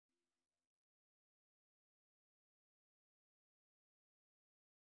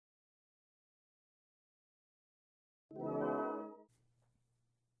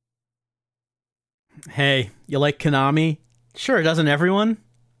Hey, you like Konami? Sure, doesn't everyone?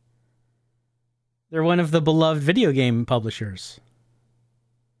 They're one of the beloved video game publishers.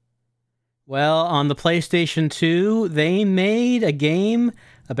 Well, on the PlayStation 2, they made a game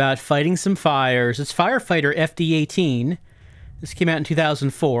about fighting some fires. It's Firefighter F.D.18. This came out in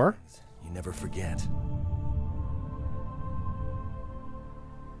 2004. You never forget.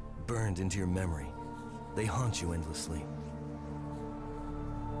 Burned into your memory. They haunt you endlessly.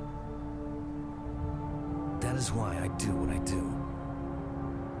 That is why I do what I do.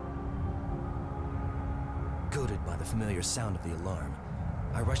 Goaded by the familiar sound of the alarm,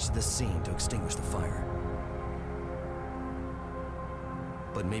 I rushed to the scene to extinguish the fire.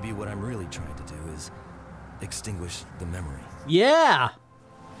 But maybe what I'm really trying to do is extinguish the memory. Yeah!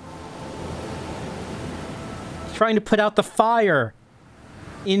 He's trying to put out the fire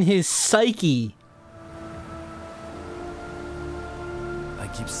in his psyche. I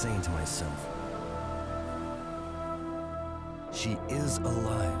keep saying to myself, she is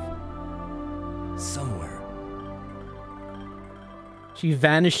alive. Somewhere. She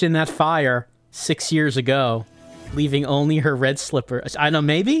vanished in that fire 6 years ago, leaving only her red slipper. I don't know,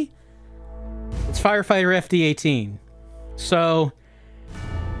 maybe? It's Firefighter FD18. So,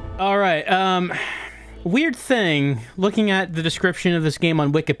 alright, weird thing, looking at the description of this game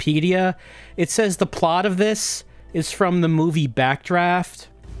on Wikipedia, it says the plot of this is from the movie Backdraft,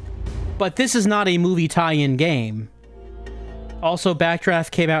 but this is not a movie tie-in game. Also, Backdraft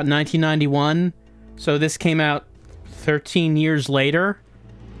came out in 1991, so this came out 13 years later.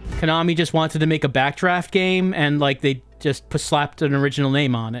 Konami just wanted to make a Backdraft game, and, like, they just slapped an original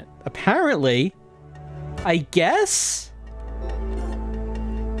name on it. Apparently, I guess?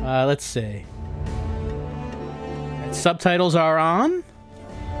 Let's see. Subtitles are on.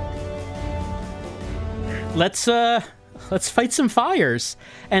 Let's fight some fires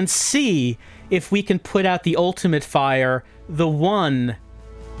and see if we can put out the ultimate fire, the one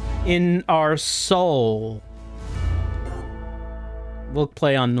in our soul. We'll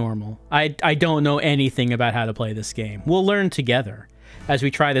play on normal. I don't know anything about how to play this game. We'll learn together as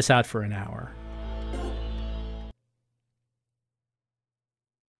we try this out for an hour.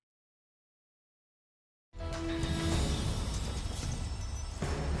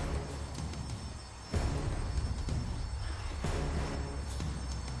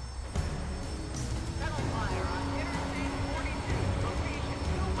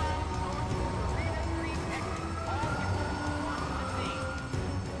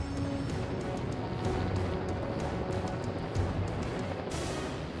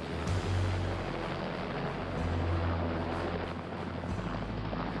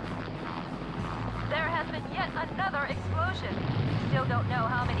 Another explosion. We still don't know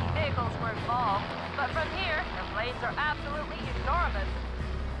how many vehicles were involved, but from here, the flames are absolutely enormous.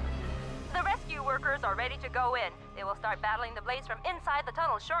 The rescue workers are ready to go in. They will start battling the blaze from inside the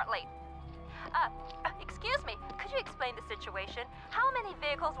tunnel shortly. Excuse me, could you explain the situation? How many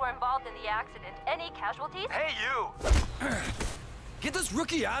vehicles were involved in the accident? Any casualties? Hey, you! Get this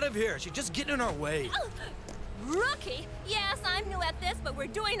rookie out of here! She's just getting in our way. Rookie? Yes, I'm new at this, but we're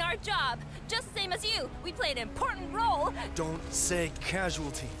doing our job. Just same as you. We play an important role. Don't say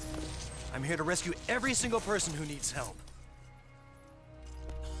casualties. I'm here to rescue every single person who needs help.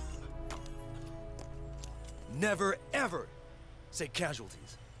 Never, ever say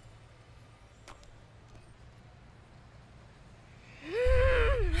casualties.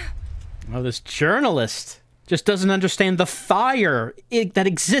 Oh, this journalist just doesn't understand the fire that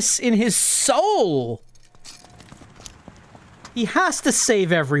exists in his soul. He has to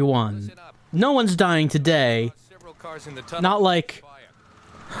save everyone. No one's dying today. Not like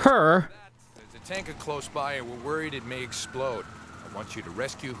her. There's a tanker close by and we're worried it may explode. I want you to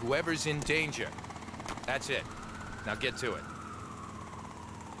rescue whoever's in danger. That's it. Now get to it.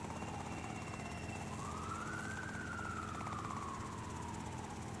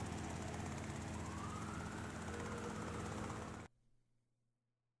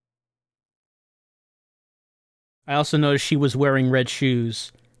 I also noticed she was wearing red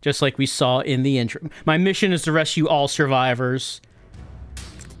shoes, just like we saw in the intro. My mission is to rescue all survivors.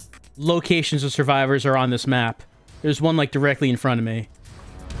 Locations of survivors are on this map. There's one, like, directly in front of me.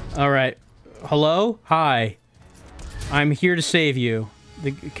 Alright. Hello? Hi. I'm here to save you.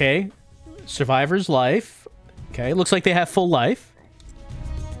 Okay. Survivor's life. Okay. Looks like they have full life.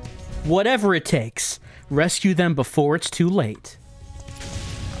 Whatever it takes. Rescue them before it's too late.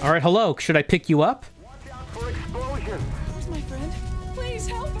 Alright, hello. Should I pick you up? Where's my friend? Please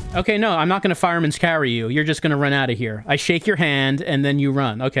help. Okay, no, I'm not going to fireman's carry you. You're just going to run out of here. I shake your hand, and then you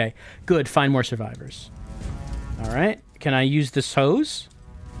run. Okay, good. Find more survivors. All right. Can I use this hose?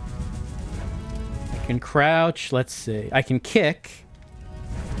 I I can crouch. Let's see. I can kick.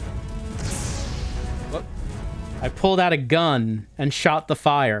 Whoop. I pulled out a gun and shot the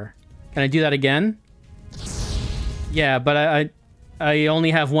fire. Can I do that again? Yeah, but I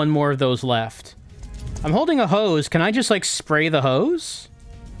only have one more of those left. I'm holding a hose. Can I just, like, spray the hose?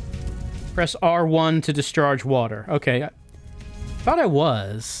 Press R1 to discharge water. Okay. I thought I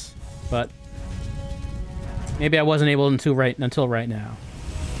was, but maybe I wasn't able until right now.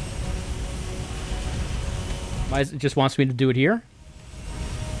 It just wants me to do it here?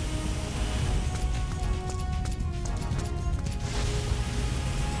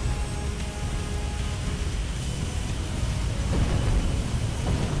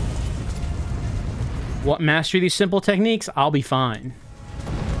 What, master these simple techniques? I'll be fine.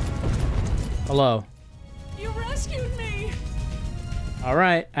 Hello. You rescued me. All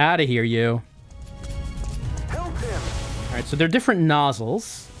right, out of here, you. Help him. All right, so they're different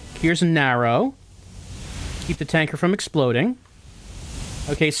nozzles. Here's a narrow. Keep the tanker from exploding.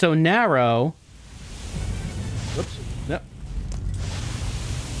 Okay, so narrow. Whoops. Yep.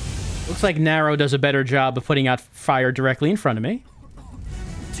 Looks like narrow does a better job of putting out fire directly in front of me.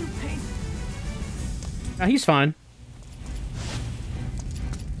 Too painful. Now he's fine.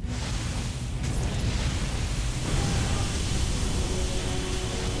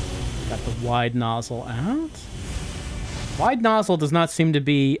 Got the wide nozzle out. Wide nozzle does not seem to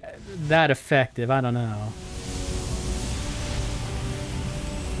be that effective. I don't know.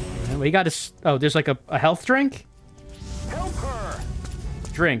 We got to... Oh, there's like a health drink? Help her.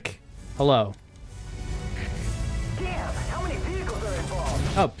 Drink. Hello. Damn, how many vehicles are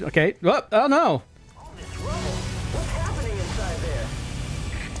involved? Oh, okay. Oh no. All this rubble. What's happening inside there?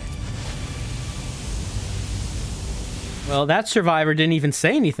 Well, that survivor didn't even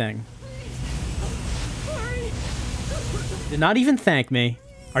say anything. Hurry. Did not even thank me.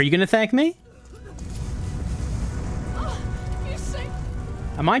 Are you gonna thank me? You saved.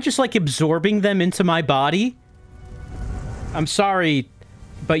 Am I just, like, absorbing them into my body? I'm sorry,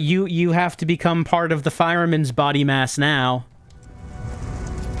 but you have to become part of the fireman's body mass now.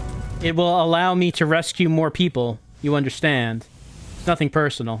 It will allow me to rescue more people. You understand. It's nothing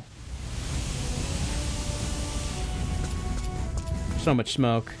personal. So much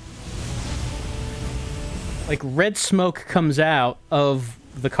smoke. Like, red smoke comes out of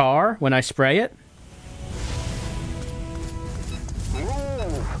the car when I spray it.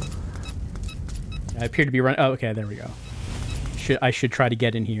 I appear to be running. Oh, okay, there we go. I should try to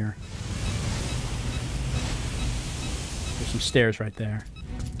get in here. There's some stairs right there.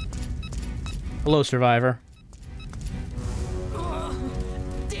 Hello, survivor.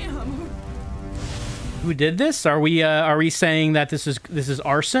 Damn. Who did this? Are we saying that this is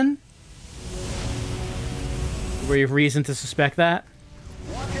arson? Do we have reason to suspect that?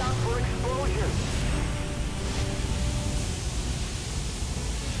 Watch out for explosions.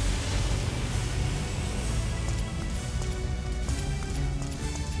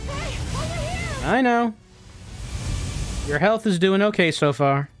 Hey, over here. I know. Your health is doing okay so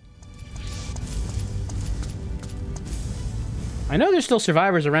far. I know there's still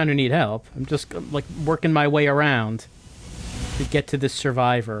survivors around who need help. I'm just, like, working my way around to get to this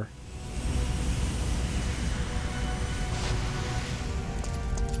survivor.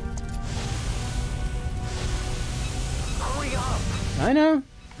 Hurry up. I know.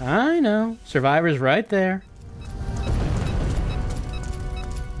 I know. Survivor's right there.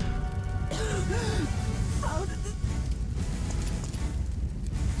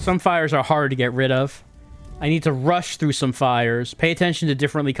 Some fires are hard to get rid of. I need to rush through some fires. Pay attention to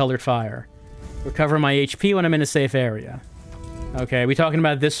differently colored fire. Recover my HP when I'm in a safe area. Okay, we talking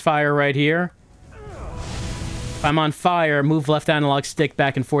about this fire right here? If I'm on fire, move left analog stick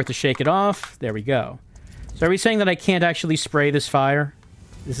back and forth to shake it off. There we go. So are we saying that I can't actually spray this fire?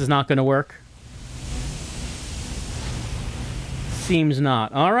 This is not going to work? Seems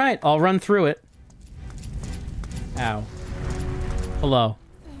not. All right, I'll run through it. Ow. Hello.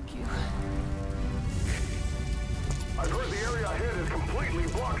 Thank you. I've heard the area ahead is completely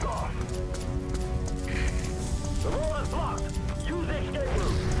blocked off. The road is blocked. Use the escape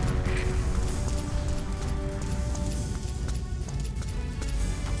route.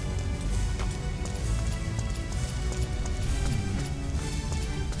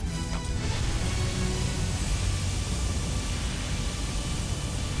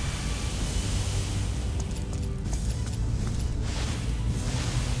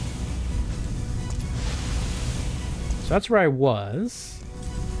 So that's where I was.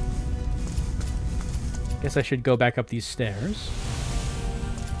 Guess I should go back up these stairs.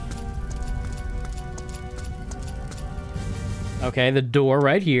 Okay, the door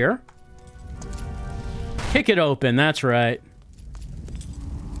right here. Kick it open, that's right.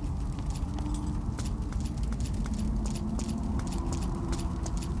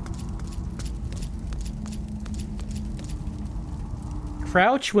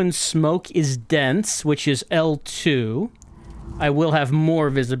 Crouch when smoke is dense, which is L2. I will have more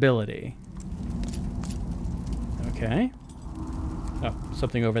visibility. Okay. Oh,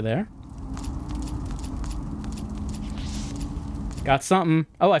 something over there. Got something.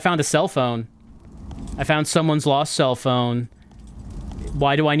 Oh, I found a cell phone. I found someone's lost cell phone.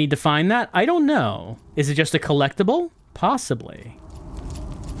 Why do I need to find that? I don't know. Is it just a collectible? Possibly.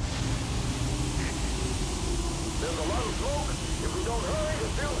 There's a lot of smoke. If we don't hurry, the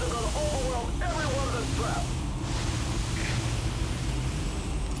fumes are gonna overwhelm everyone that's trapped.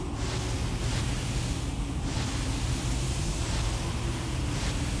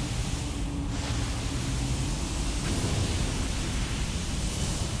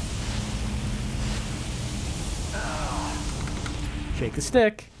 Shake the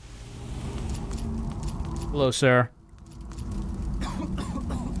stick. Hello, sir.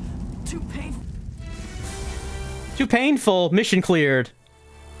 Too painful. Too painful. Mission cleared.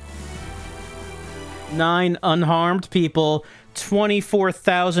 9 unharmed people.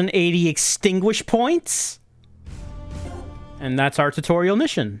 24,080 extinguish points. And that's our tutorial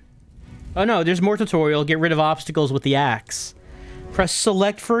mission. Oh no, there's more tutorial. Get rid of obstacles with the axe. Press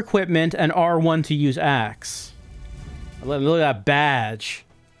select for equipment and R1 to use axe. Look at that badge.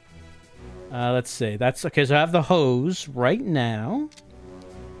 Let's see. That's okay. So I have the hose right now.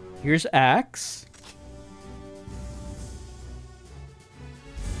 Here's axe.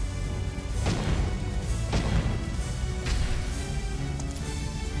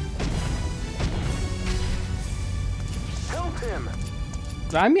 Help him.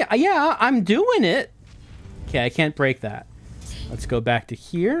 I mean, yeah, I'm doing it. Okay, I can't break that. Let's go back to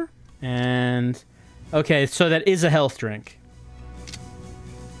here and. Okay, so that is a health drink.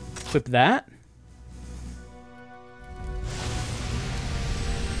 Equip that.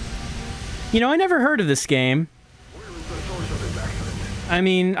 You know, I never heard of this game. I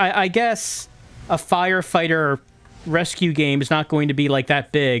mean, I guess a firefighter rescue game is not going to be like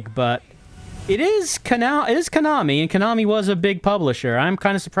that big, but it is Konami, and Konami was a big publisher. I'm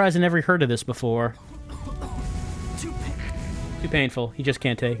kind of surprised I never heard of this before. Too painful. He just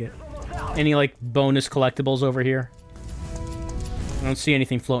can't take it. Any, like, bonus collectibles over here? I don't see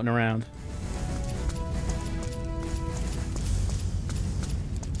anything floating around.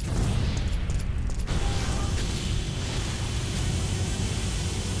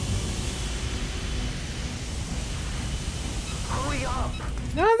 Hurry up.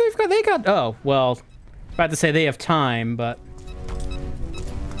 No, they got, oh, well, about to say they have time, but... Can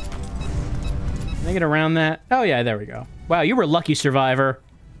they get around that? Oh, yeah, there we go. Wow, you were a lucky survivor.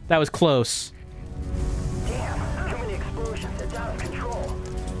 That was close. Damn, too many explosions. It's out of control.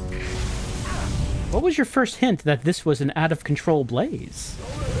 What was your first hint that this was an out-of-control blaze?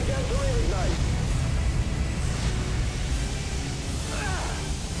 Don't let the gasoline ignite.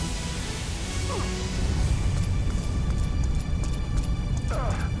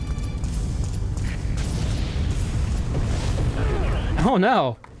 Oh,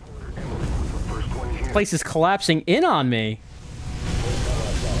 no. First one here. Place is collapsing in on me.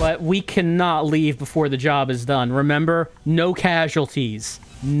 But we cannot leave before the job is done. Remember, no casualties.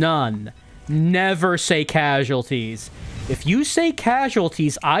 None. Never say casualties. If you say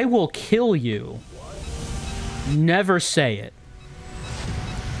casualties, I will kill you. Never say it.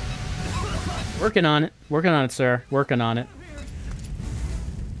 Working on it. Working on it, sir. Working on it.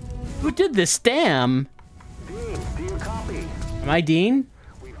 Who did this? Damn. Dean, do you copy? Am I Dean?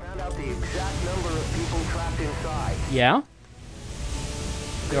 We found out the exact number of people trapped inside. Yeah?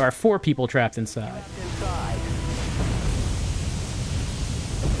 There are 4 people trapped inside. Inside.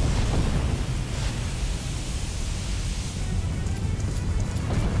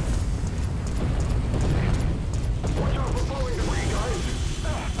 Watch out for falling debris,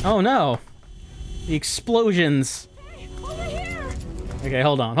 guys. Oh no. The explosions. Over here! Okay,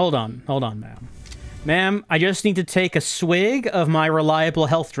 hold on, ma'am. Ma'am, I just need to take a swig of my reliable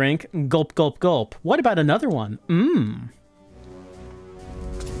health drink. Gulp, gulp, gulp. What about another one? Mmm.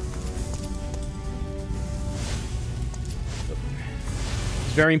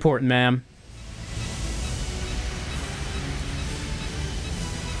 It's very important, ma'am.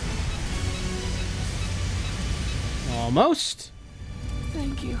 Almost.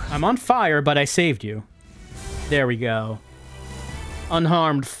 Thank you. I'm on fire, but I saved you. There we go.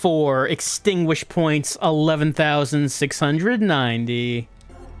 Unharmed 4. Extinguish points 11,690.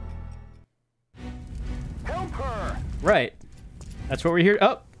 Help her. Right. That's what we're here.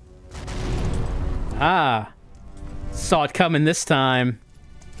 Oh. Ah. Saw it coming this time.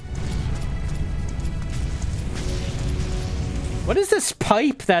 What is this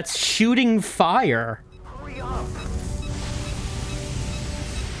pipe that's shooting fire? Hurry up!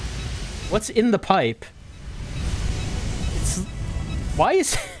 What's in the pipe? It's... Why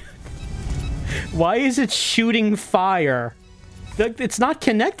is... Why is it shooting fire? It's not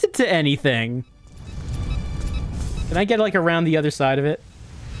connected to anything. Can I get, like, around the other side of it?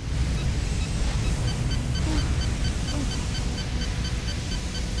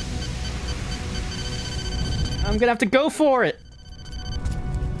 I'm gonna have to go for it.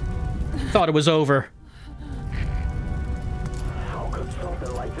 Thought it was over. How could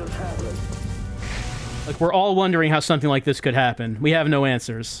something like this happen? Like, we're all wondering how something like this could happen. We have no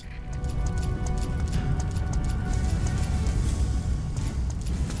answers.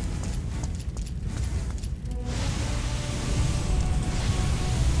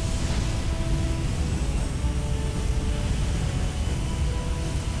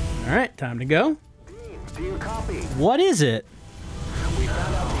 Alright, time to go. Do you copy? What is it? We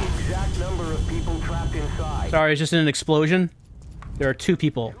found out the exact number of people trapped inside. Sorry, it's just an explosion. There are 2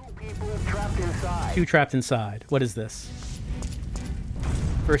 people. 2 people trapped inside. 2 trapped inside. What is this?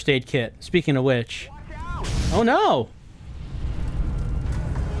 First aid kit. Speaking of which... Oh no!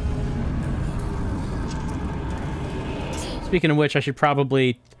 Speaking of which, I should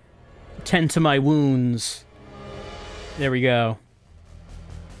probably tend to my wounds. There we go.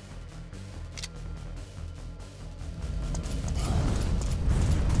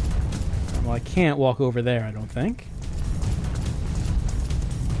 Well, I can't walk over there, I don't think.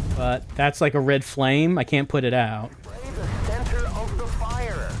 But that's like a red flame. I can't put it out. The center of the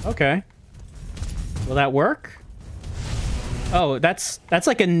fire. Okay. Will that work? Oh, that's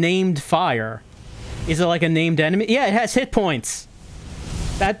like a named fire. Is it like a named enemy? Yeah, it has hit points.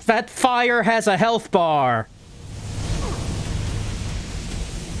 That fire has a health bar.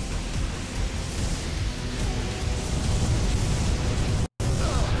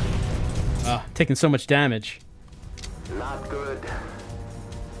 Taking so much damage. Not good.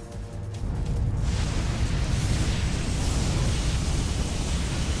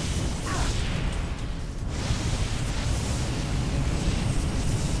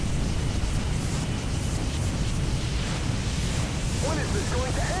 When is this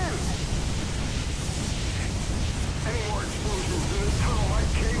going to end? Any more explosions in this tunnel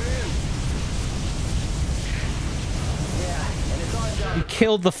might cave in. Yeah, and it's our job. You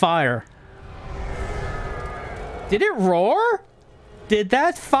killed the fire. Did it roar? Did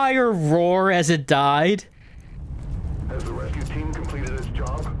that fire roar as it died? Has the rescue team completed its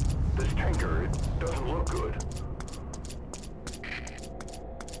job? This tanker, it doesn't look good.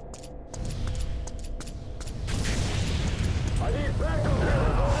 I need backup here.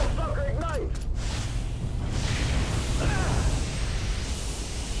 The sucker ignites.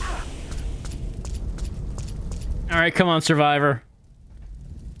 All right, come on, Survivor.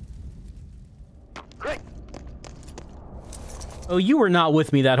 Great. Oh, you were not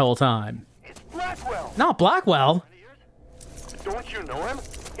with me that whole time. It's Blackwell. Not Blackwell. Don't you know him?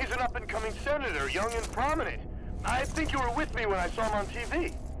 He's an up-and-coming senator, young and prominent. I think you were with me when I saw him on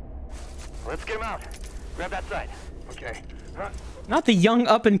TV. Let's get him out. Grab that side. Okay. Not the young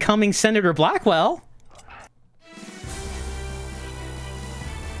up-and-coming Senator Blackwell.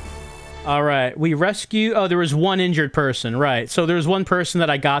 All right, we rescue... Oh, there was one injured person, right. So there was one person that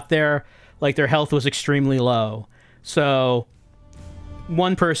I got there, like their health was extremely low. So,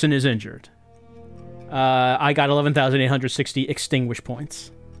 one person is injured. I got 11,860 extinguish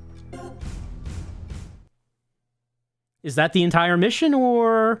points. Is that the entire mission,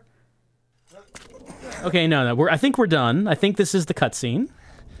 or... Okay, no. I think we're done. I think this is the cutscene.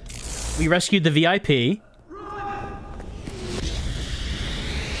 We rescued the VIP.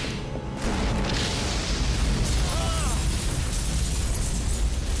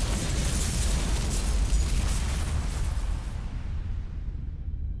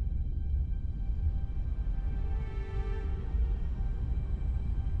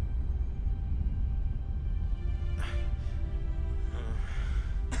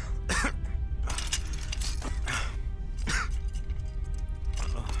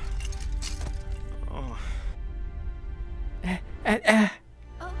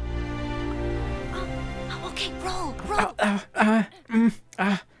 Okay, roll.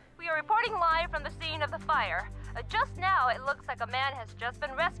 We are reporting live from the scene of the fire. Just now, it looks like a man has just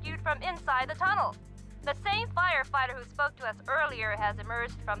been rescued from inside the tunnel. The same firefighter who spoke to us earlier has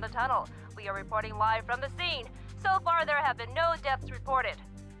emerged from the tunnel. We are reporting live from the scene. So far, there have been no deaths reported.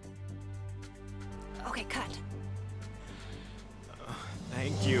 Okay, cut.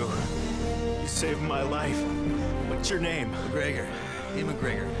 Thank you. You saved my life. What's your name? McGregor. Hey,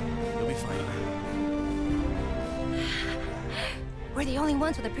 McGregor. You'll be fine. We're the only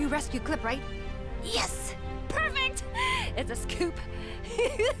ones with a pre-rescue clip, right? Yes! Perfect! It's a scoop.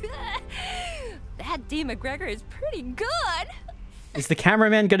 That D. McGregor is pretty good. Is the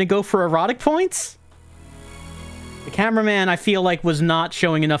cameraman gonna go for erotic points? The cameraman, I feel like, was not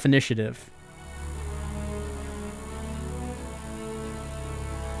showing enough initiative.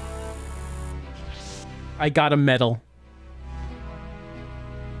 I got a medal.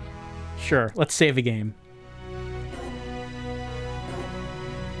 Sure, let's save a game.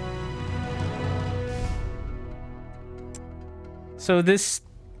 So this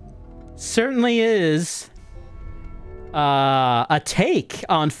certainly is a take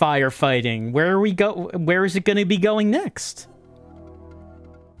on firefighting. Where is it going to be going next?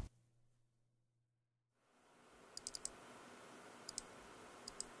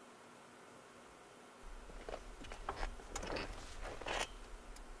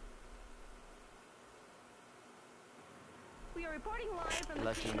 We are reporting live from the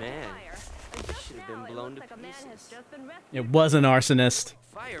Lucky scene of the man. fire. Should have been blown to pieces. It was an arsonist.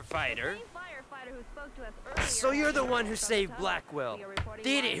 Firefighter? Firefighter who spoke to us earlier. So you're the one who saved Blackwell.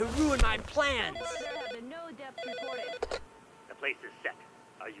 The idiot who ruined my plans. There have been no deaths reported. The place is set.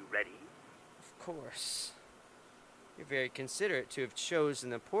 Are you ready? Of course. You're very considerate to have chosen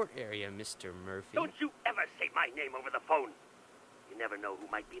the port area, Mr. Murphy. Don't you ever say my name over the phone. You never know who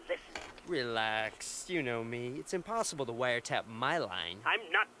might be listening. Relax. You know me. It's impossible to wiretap my line. I'm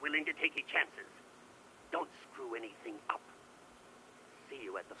not willing to take any chances. Don't screw anything up. See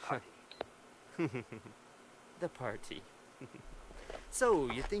you at the party. The party.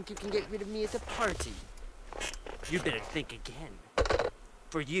 So, you think you can get rid of me at the party? You better think again.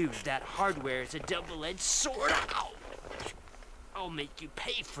 For you, that hardware is a double-edged sword. Ow! I'll make you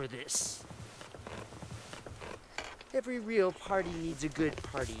pay for this. Every real party needs a good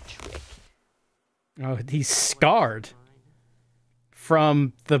party trick. Oh, he's scarred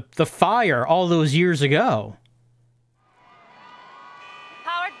from the fire all those years ago.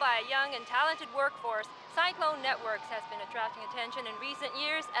 Powered by a young and talented workforce, Cyclone Networks has been attracting attention in recent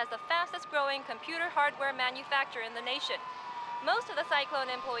years as the fastest-growing computer hardware manufacturer in the nation. Most of the Cyclone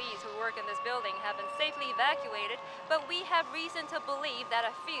employees who work in this building have been safely evacuated, but we have reason to believe that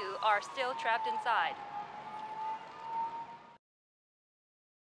a few are still trapped inside.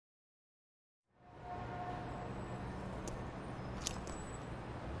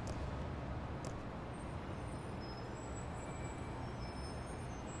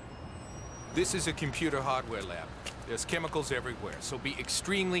 This is a computer hardware lab. There's chemicals everywhere, so be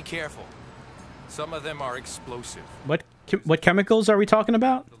extremely careful. Some of them are explosive. What chemicals are we talking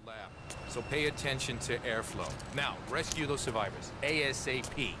about? The lab. So pay attention to airflow. Now, rescue those survivors.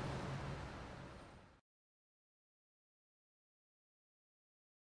 ASAP.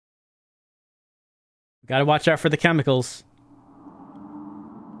 Gotta watch out for the chemicals.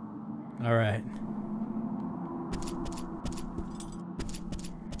 All right.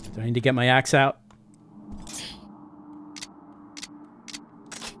 Do I need to get my axe out?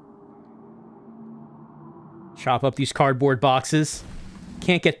 Chop up these cardboard boxes.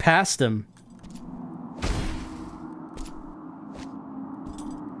 Can't get past them.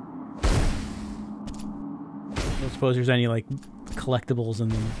 I don't suppose there's any, like, collectibles in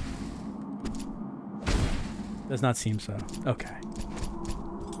them. Does not seem so. Okay.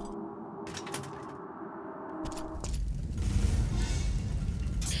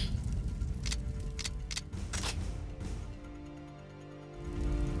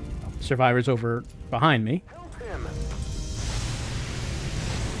 Survivors over behind me. Help him.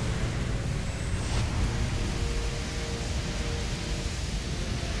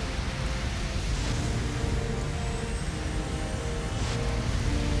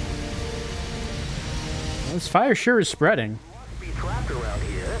 Well, this fire sure is spreading. Must be trapped around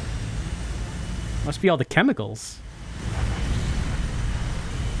here. Must be all the chemicals.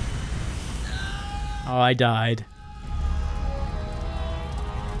 Oh, I died.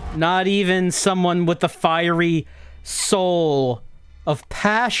 Not even someone with the fiery soul of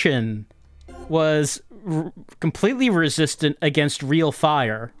passion was completely resistant against real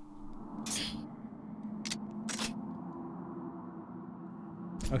fire.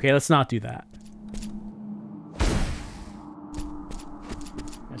 Okay, let's not do that.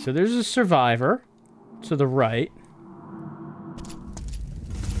 So there's a survivor to the right.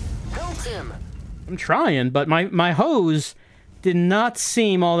 Help him. I'm trying, but my hose did not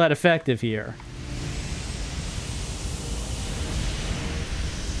seem all that effective here.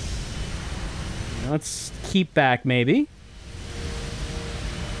 Let's keep back, maybe.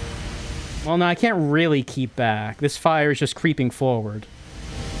 Well, no, I can't really keep back. This fire is just creeping forward.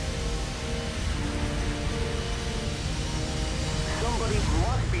 Somebody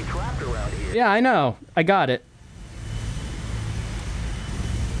must be trapped around here. Yeah, I know. I got it.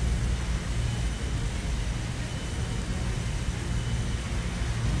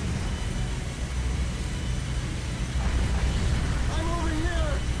 I'm over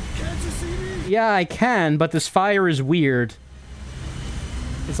here. Can't you see me? Yeah, I can, but this fire is weird.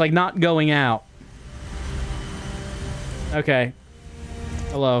 It's like not going out. Okay.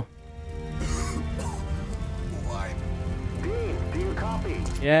 Hello. Dean, do you copy?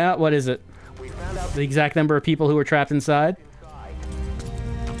 Yeah, what is it? We found out The exact number of people who were trapped inside? inside.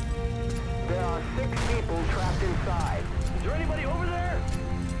 There are 6 people trapped inside. Is there anybody over there?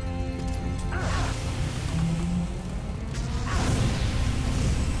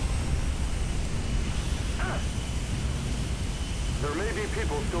 There may be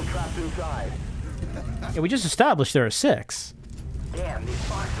people still trapped inside. Yeah, we just established there are 6. Damn, these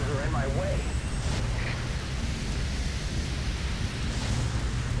boxes are in my way.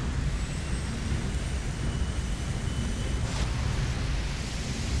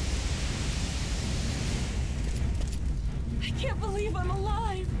 I can't believe I'm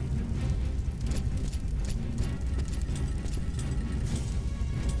alive.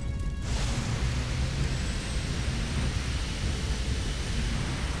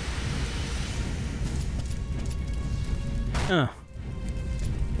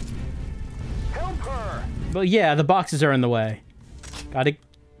 Help her! But yeah, the boxes are in the way. Gotta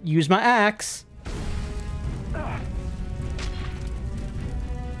use my axe. The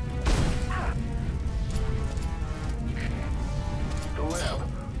lab.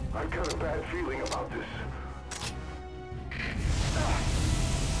 I've got a bad feeling about this.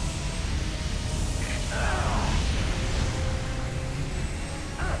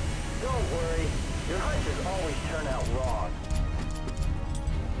 Don't worry. Your hunches always turn out wrong.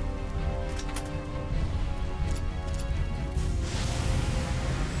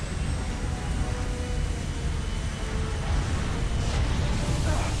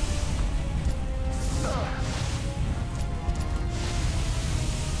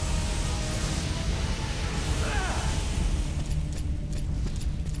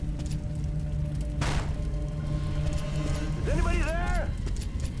 Is anybody there?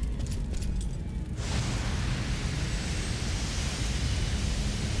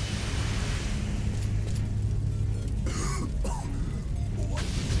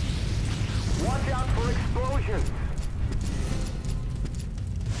 Watch out for explosions.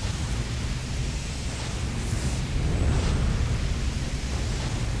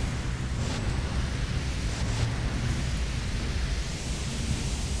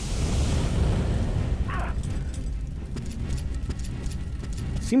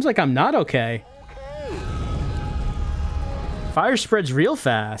 Seems like I'm not okay. Fire spreads real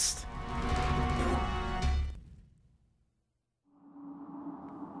fast.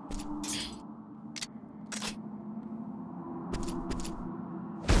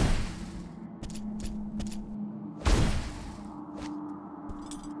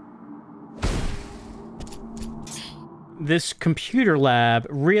 This computer lab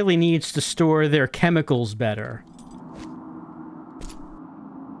really needs to store their chemicals better.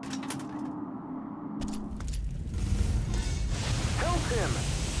 Help him.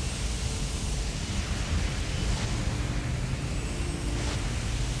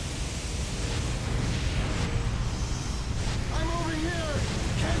 I'm over here.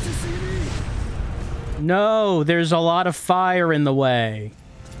 Can't you see me? No, there's a lot of fire in the way.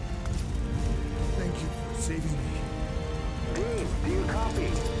 Thank you for saving me. Dean, do you copy?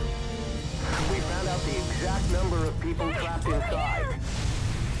 We found out the exact number of people trapped inside.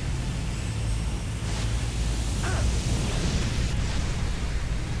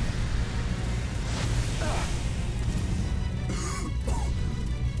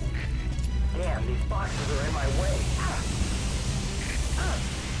 Damn, these boxes are in my way.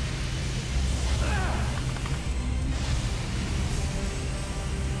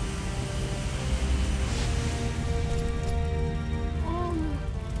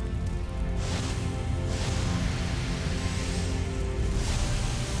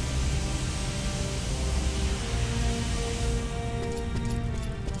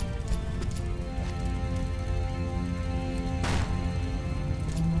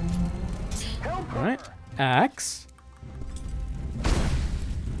 All right, axe.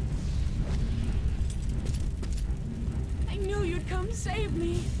 I knew you'd come save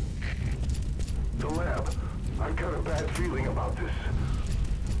me. The lab. I've got a bad feeling about this.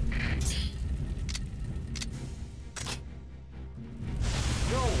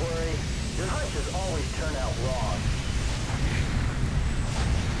 Don't worry. turn out wrong.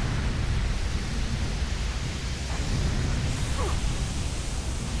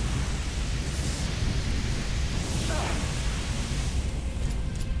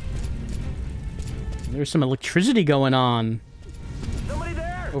 There's some electricity going on Somebody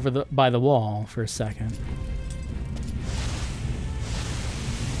there! over by the wall for a second.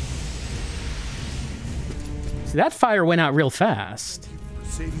 See, that fire went out real fast.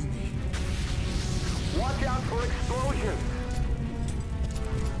 Saving me. Watch out for explosions!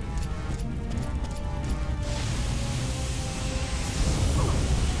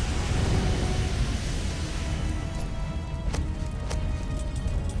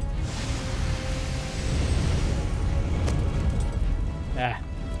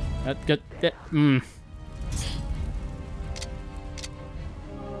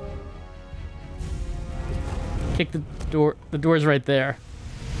 Kick the door. The door's right there.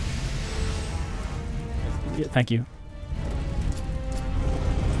 Yeah, thank you.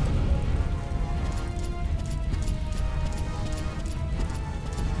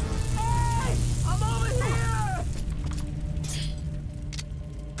 Hey! I'm over here!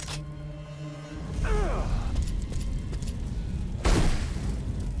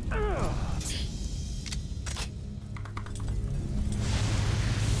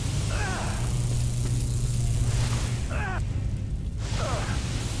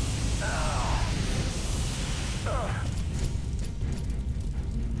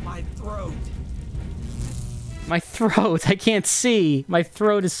 My throat. My throat. I can't see. My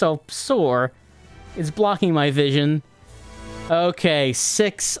throat is so sore. It's blocking my vision. Okay,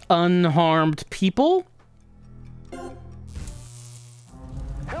 6 unharmed people.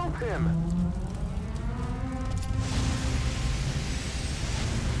 Help him!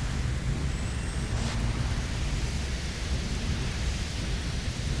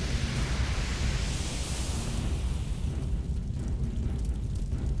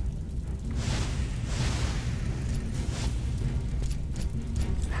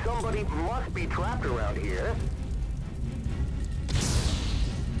 Somebody must be trapped around here.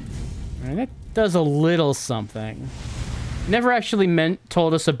 Alright, that does a little something. Never actually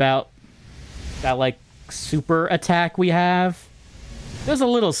told us about that, like, super attack we have. Does a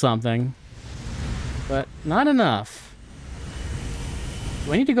little something. But not enough.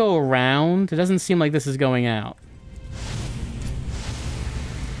 Do I need to go around? It doesn't seem like this is going out.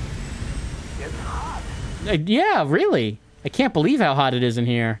 It's hot. Yeah, really. I can't believe how hot it is in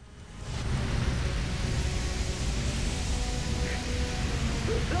here.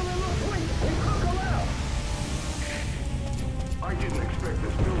 I didn't expect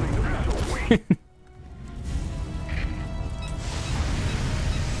this building to be so weak.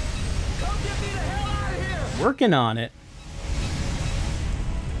 Come get me the hell out of here! Working on it.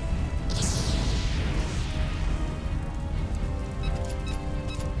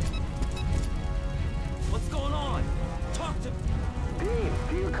 What's going on? Talk to me. Dean,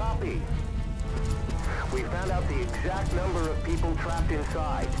 do you copy? We found out the exact number of people trapped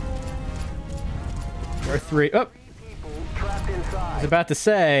inside. Or 3. Oh, People trapped I was inside. about to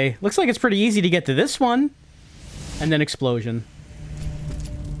say. Looks like it's pretty easy to get to this one. And then explosion.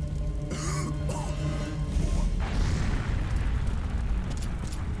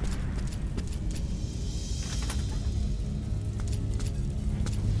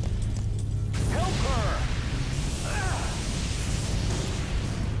 Help her!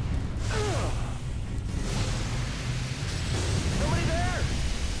 Somebody there!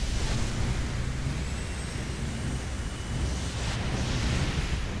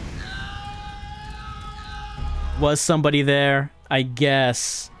 Was somebody there? I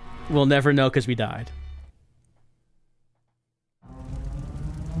guess. We'll never know because we died.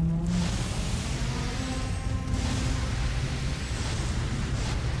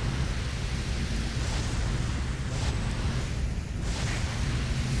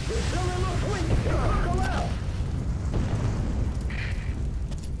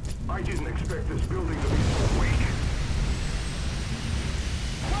 I didn't expect this building to be so weak.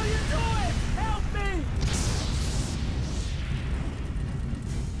 What are you doing? Help me!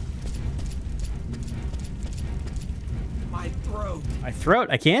 My throat. My throat,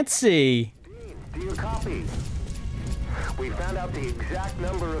 I can't see. Dean, do you copy? We found out the exact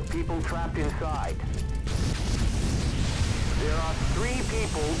number of people trapped inside. There are 3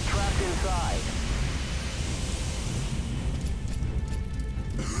 people trapped inside.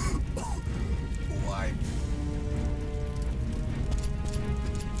 Why?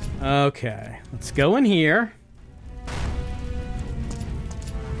 Okay, let's go in here.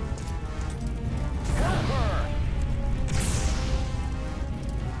 Help her!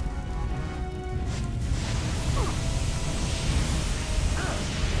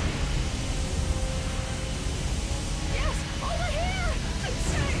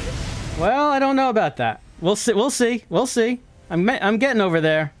 Well, I don't know about that. We'll see. We'll see. We'll see. I'm getting over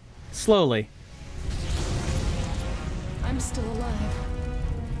there, slowly. I'm still alive.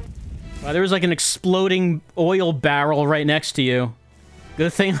 Wow, there was like an exploding oil barrel right next to you.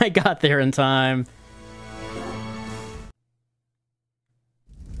 Good thing I got there in time.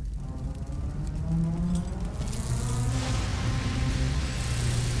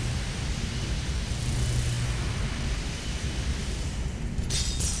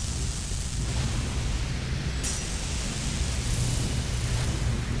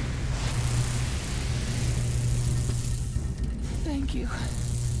 Thank you.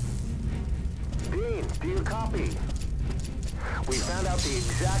 Dean, do you copy? We found out the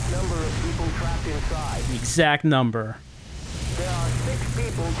exact number of people trapped inside. The exact number. There are 6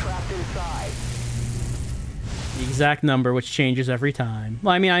 people trapped inside. The exact number, which changes every time.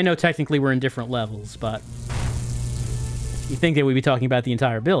 Well, I mean, I know technically we're in different levels, but you think that we'd be talking about the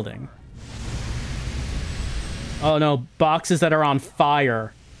entire building. Oh no, boxes that are on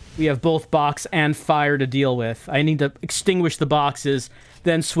fire. We have both box and fire to deal with. I need to extinguish the boxes,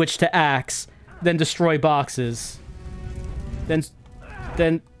 then switch to axe, then destroy boxes. Then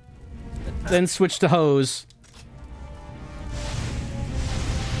switch to hose.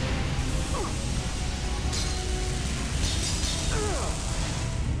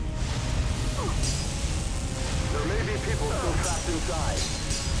 There may be people still trapped inside.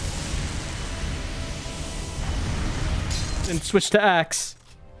 Then switch to axe.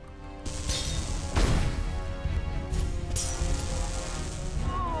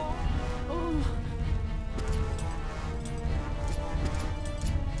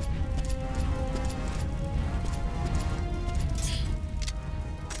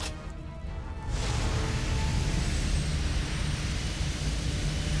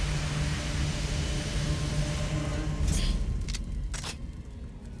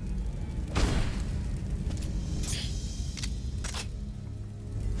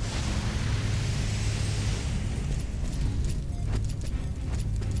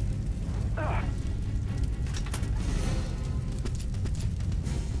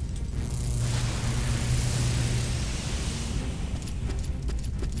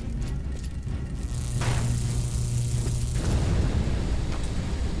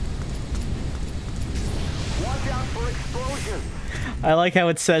 I like how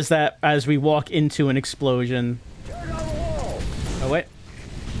it says that as we walk into an explosion. Oh, wait.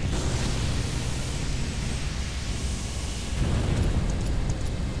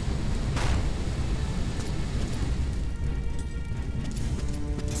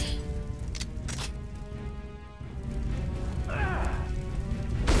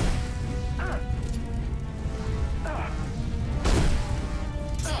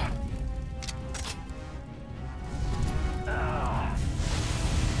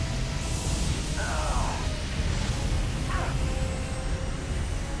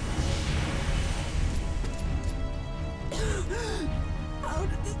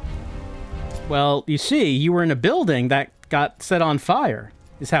 Well, you see, you were in a building that got set on fire,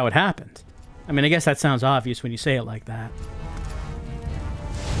 is how it happened. I mean, I guess that sounds obvious when you say it like that.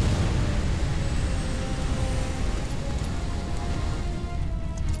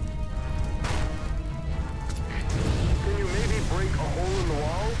 Can you maybe break a hole in the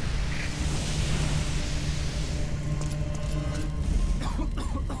wall?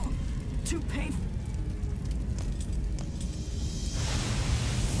 Too painful.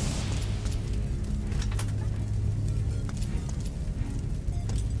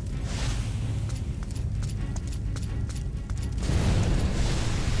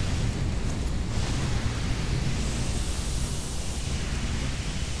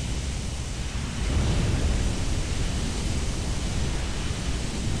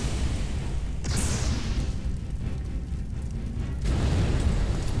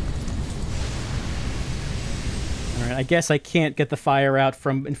 I guess I can't get the fire out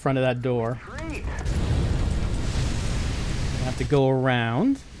from in front of that door. Great. I have to go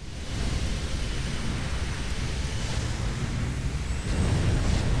around.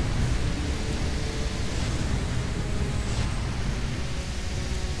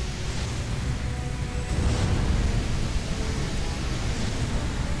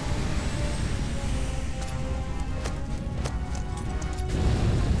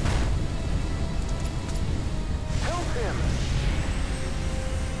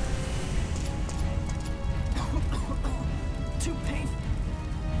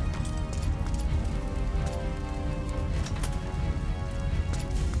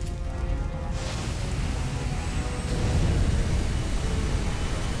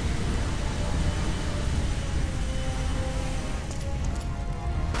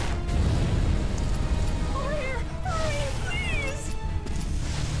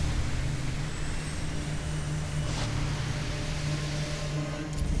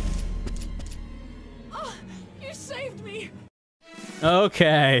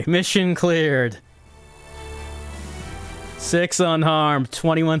 Okay, mission cleared. 6 unharmed,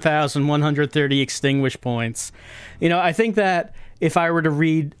 21,130 extinguish points. You know, I think that if I were to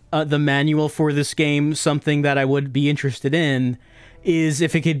read the manual for this game, something that I would be interested in is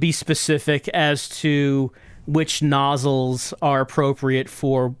if it could be specific as to which nozzles are appropriate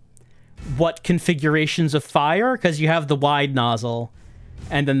for what configurations of fire, because you have the wide nozzle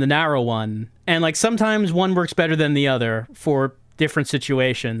and then the narrow one. And, like, sometimes one works better than the other for different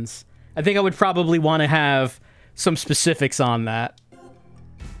situations. I think I would probably want to have some specifics on that.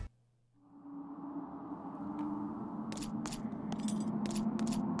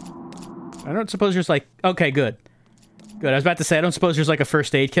 I don't suppose there's, like... Okay, good. Good, I was about to say, I don't suppose there's, like, a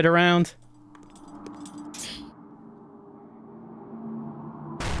first aid kit around?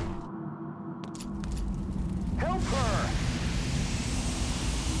 Help her!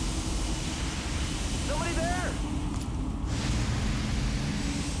 Somebody there!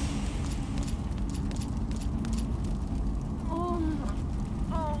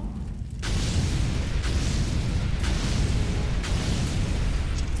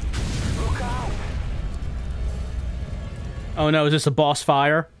 Look out! Oh no, is this a boss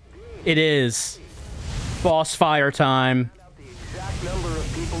fire? It is. Boss fire time. The exact number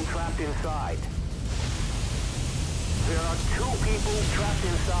of people trapped inside. There are 2 people trapped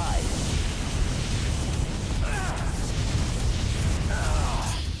inside.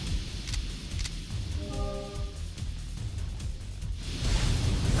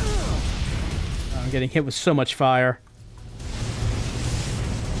 I'm getting hit with so much fire.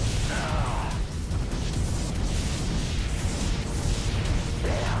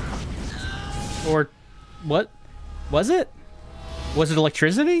 Or what? Was it? Was it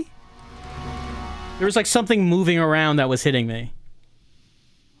electricity? There was like something moving around that was hitting me.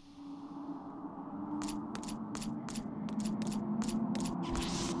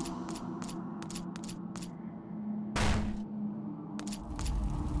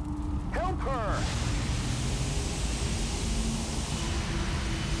 Help her!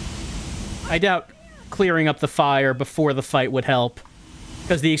 I doubt clearing up the fire before the fight would help.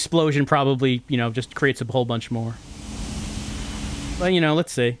 Because the explosion probably, you know, just creates a whole bunch more. But, you know,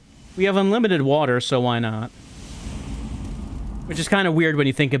 let's see. We have unlimited water, so why not? Which is kind of weird when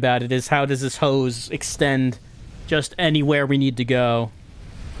you think about it, is how does this hose extend just anywhere we need to go?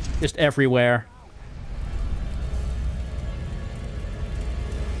 Just everywhere.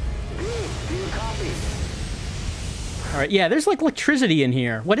 Alright, yeah, there's like electricity in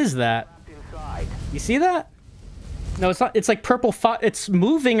here. What is that? You see that? No, it's not. It's like purple fire. It's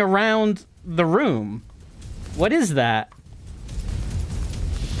moving around the room. What is that?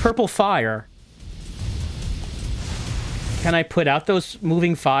 Purple fire. Can I put out those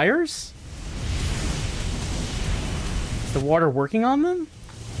moving fires? Is the water working on them?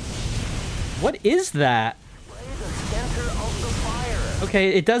 What is that?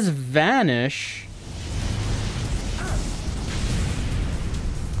 Okay, it does vanish.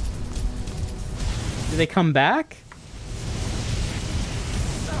 Do they come back?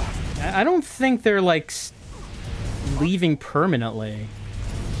 I don't think they're, like, leaving permanently.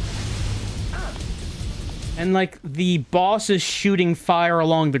 And, like, the boss is shooting fire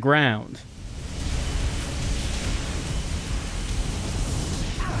along the ground.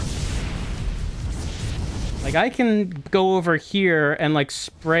 Like, I can go over here and, like,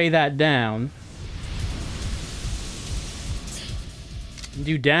 spray that down. And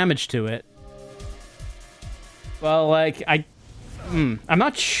do damage to it. Well, like, I'm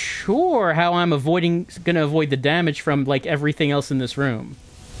not sure how I'm gonna avoid the damage from, like, everything else in this room.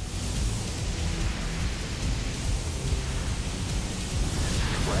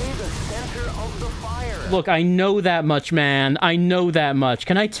 Spray the center of the fire. Look, I know that much, man. I know that much.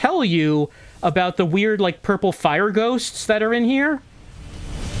 Can I tell you about the weird, like, purple fire ghosts that are in here?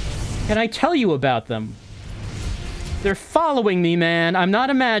 Can I tell you about them? They're following me, man. I'm not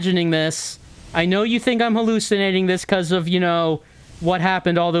imagining this. I know you think I'm hallucinating this because of, you know, what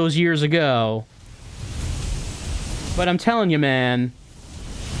happened all those years ago. But I'm telling you, man.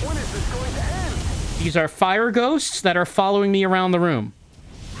 When is this going to end? These are fire ghosts that are following me around the room.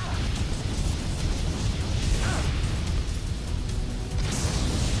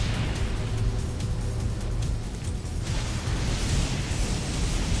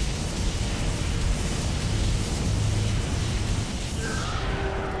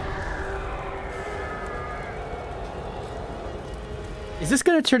 Is this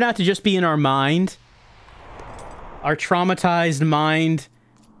going to turn out to just be in our mind? Our traumatized mind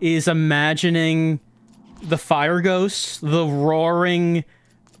is imagining the fire ghosts, the roaring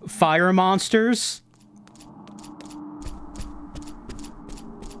fire monsters?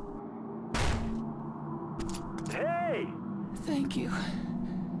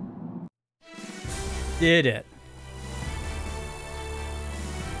 Did it.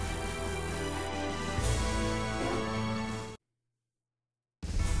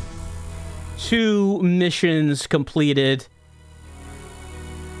 Two missions completed.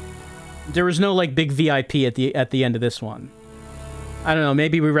 There was no like big VIP at the end of this one. I don't know,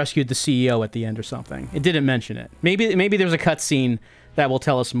 maybe we rescued the CEO at the end or something. It didn't mention it. Maybe there's a cutscene that will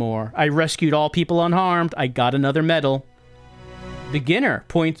tell us more. I rescued all people unharmed. I got another medal. Beginner,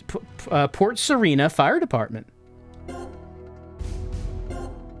 Port Serena Fire Department.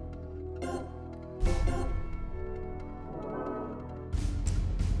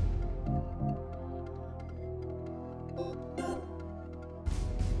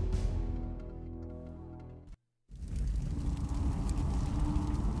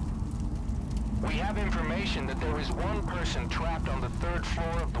 We have information that there is one person trapped on the 3rd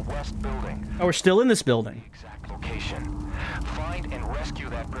floor of the west building. Oh, we're still in this building. Exact location. Find and rescue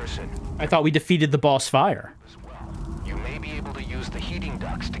that person. I thought we defeated the boss fire. As well, you may be able to use the heating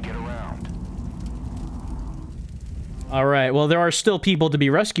ducts to get around. All right, well, there are still people to be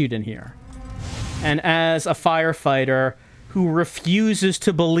rescued in here. And as a firefighter who refuses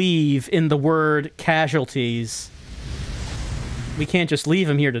to believe in the word casualties, we can't just leave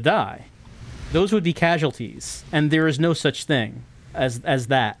him here to die. Those would be casualties, and there is no such thing as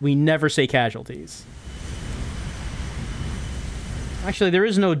that. We never say casualties. Actually, there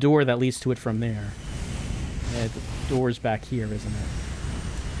is no door that leads to it from there. Yeah, the door's back here, isn't it?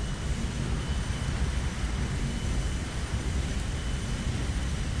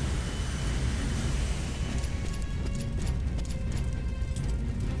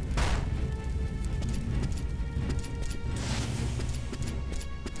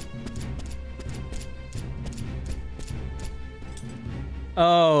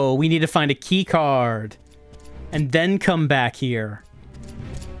 Oh, we need to find a key card. And then come back here.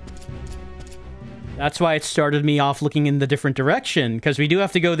 That's why it started me off looking in the different direction. Because we do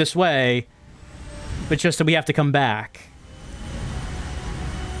have to go this way. But just that we have to come back.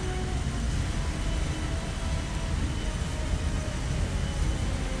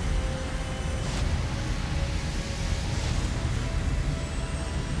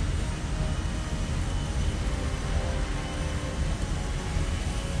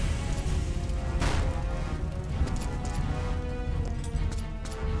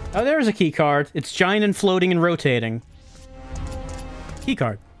 Oh, there's a key card. It's giant and floating and rotating. Key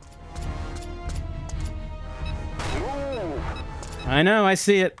card. I know, I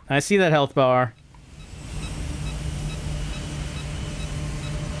see it. I see that health bar.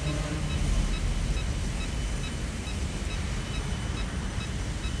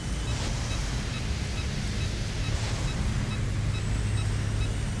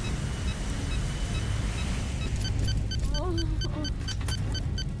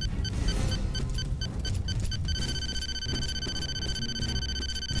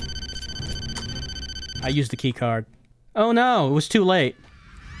 I used the key card. Oh no, it was too late.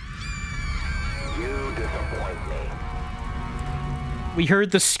 You disappoint me. We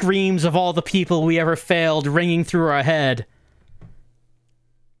heard the screams of all the people we ever failed ringing through our head.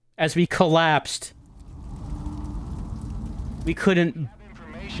 As we collapsed. We couldn't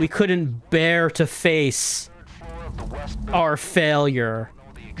bear to face our failure.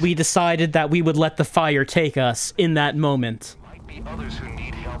 We decided that we would let the fire take us in that moment. Might be others who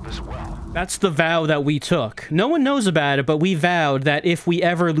need help as well. That's the vow that we took. No one knows about it, but we vowed that if we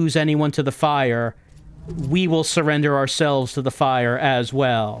ever lose anyone to the fire, we will surrender ourselves to the fire as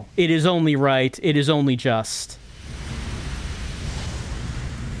well. It is only right. It is only just.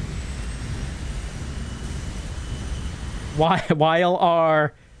 While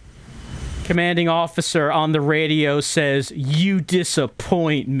our commanding officer on the radio says, "You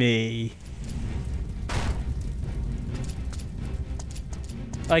disappoint me."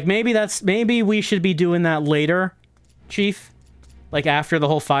 Like, maybe we should be doing that later, Chief. Like, after the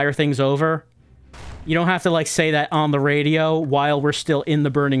whole fire thing's over. You don't have to, like, say that on the radio while we're still in the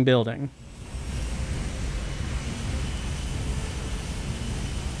burning building.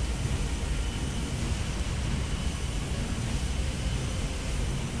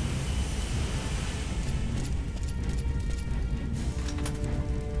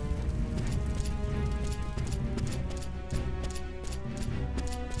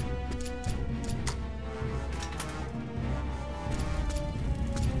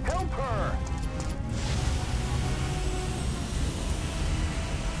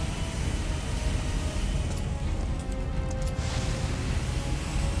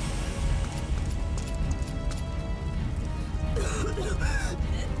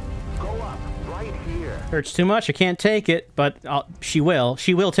 Hurts too much. I can't take it, but she will.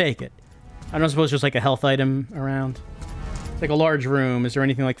 She will take it. I don't suppose there's like a health item around. It's like a large room. Is there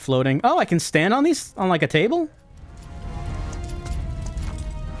anything like floating? Oh, I can stand on these on like a table?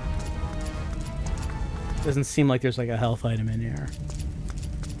 Doesn't seem like there's like a health item in here.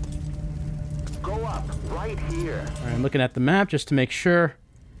 Go up, right here. All right, I'm looking at the map just to make sure.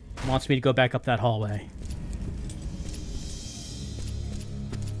 It wants me to go back up that hallway.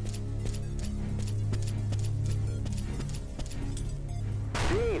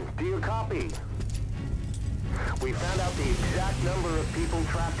 Dean, do you copy? We found out the exact number of people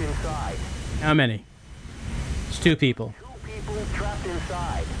trapped inside. How many? It's 2 people. 2 people trapped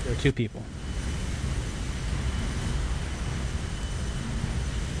inside. There are 2 people.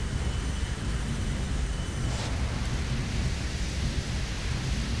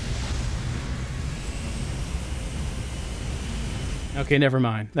 Okay, never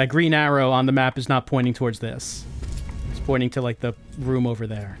mind. That green arrow on the map is not pointing towards this. It's pointing to, like, the room over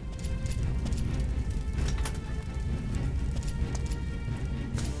there.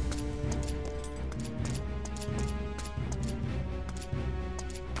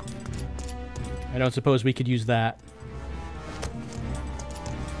 I don't suppose we could use that.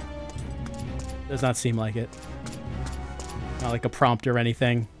 Does not seem like it. Not like a prompt or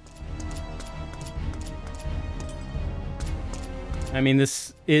anything. I mean,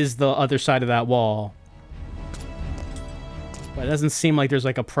 this is the other side of that wall. But it doesn't seem like there's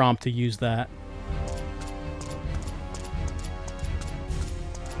like a prompt to use that.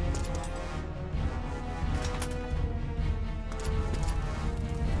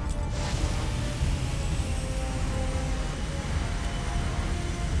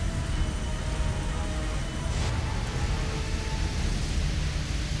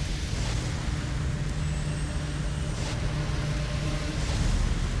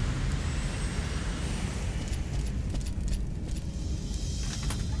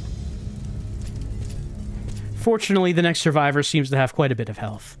 Fortunately, the next survivor seems to have quite a bit of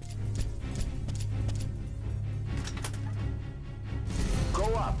health. Go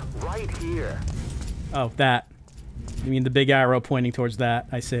up, right here. Oh, that. You mean the big arrow pointing towards that?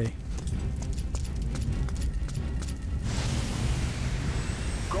 I see.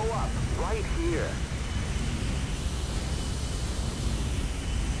 Go up, right here.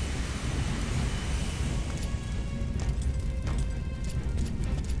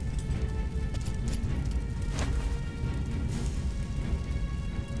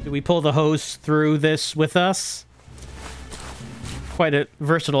 Do we pull the hose through this with us? Quite a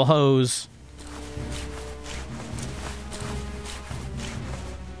versatile hose.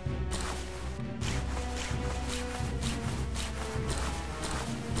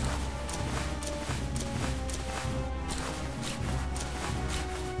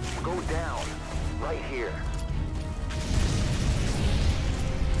 Go down, right here.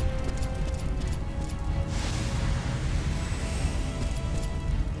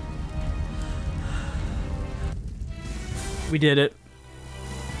 We did it.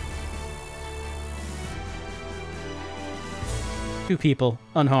 Two people,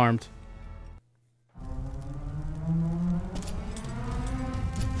 unharmed.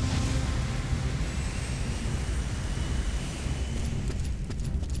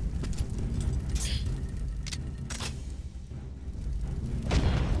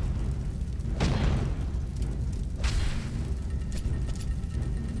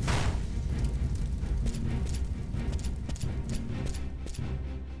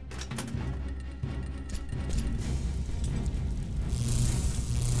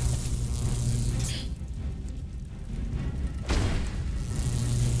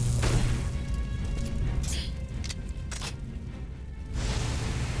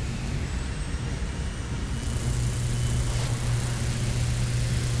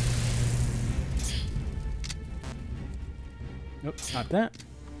 Nope, not that.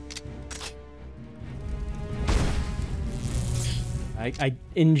 I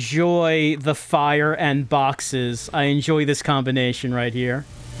enjoy the fire and boxes. I enjoy this combination right here.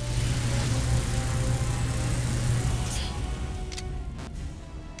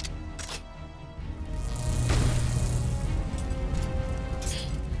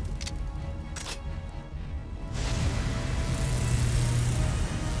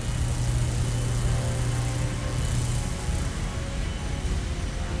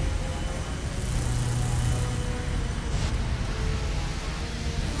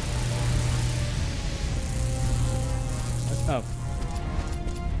 Oh.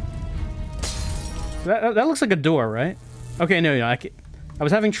 That looks like a door, right? Okay, no, I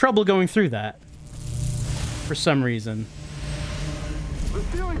was having trouble going through that. For some reason. The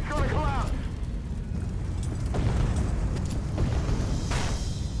ceiling's gonna collapse.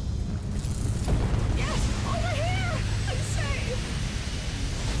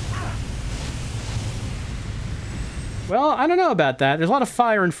 Well, I don't know about that. There's a lot of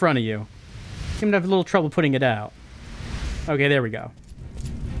fire in front of you. Seem to have a little trouble putting it out. Okay, there we go.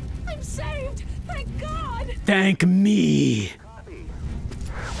 I'm saved! Thank God! Thank me! Copy.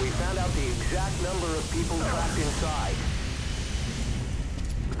 We found out the exact number of people trapped inside.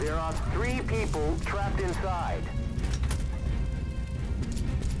 There are 3 people trapped inside.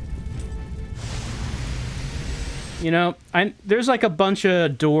 You know, there's like a bunch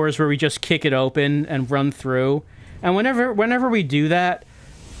of doors where we just kick it open and run through. And whenever we do that,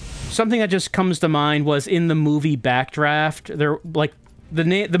 something that just comes to mind was in the movie Backdraft. There, like,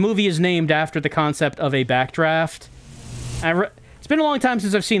 the movie is named after the concept of a backdraft. It's been a long time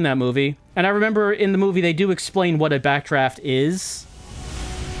since I've seen that movie, and I remember in the movie they do explain what a backdraft is,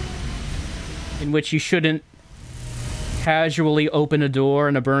 in which you shouldn't casually open a door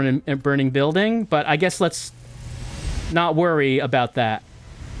in a burning building. But I guess let's not worry about that.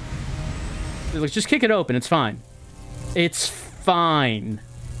 Let's just kick it open. It's fine. It's fine.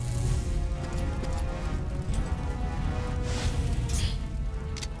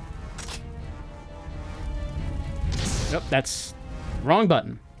 Nope, that's wrong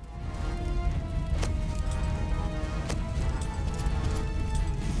button.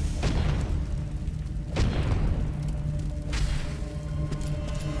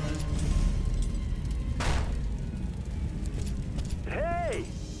 Hey! Hey,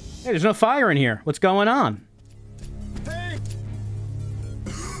 there's no fire in here. What's going on? Hey!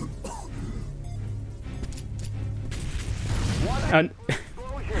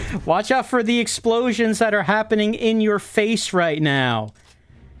 Watch out for the explosions that are happening in your face right now.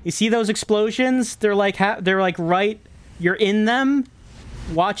 You see those explosions? They're like right. You're in them.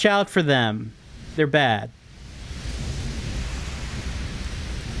 Watch out for them. They're bad.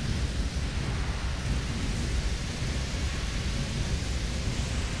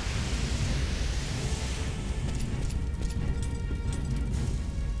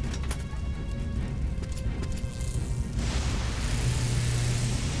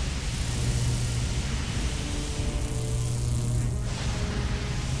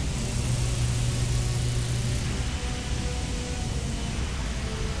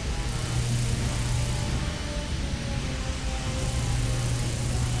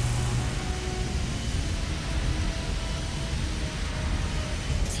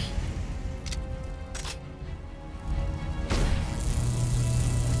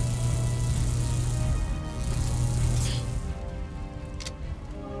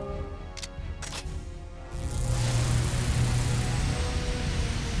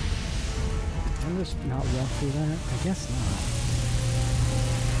 Just not walk through that? I guess not.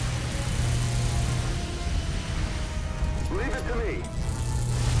 Leave it to me.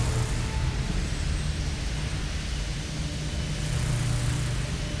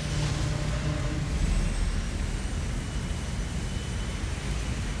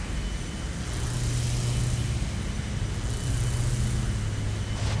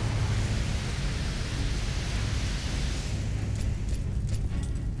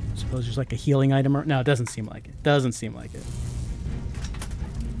 Suppose there's like a healing item or no, it doesn't seem like it. Doesn't seem like it.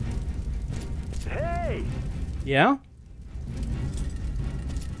 Hey! Yeah?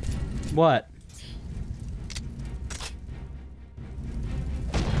 What?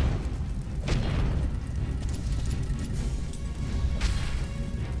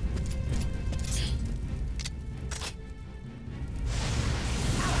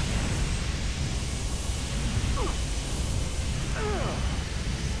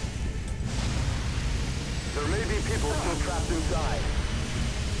 There may be people still trapped inside.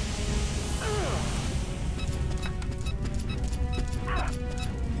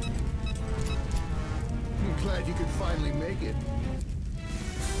 I'm glad you could finally make it.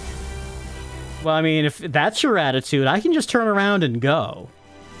 Well, I mean, if that's your attitude, I can just turn around and go.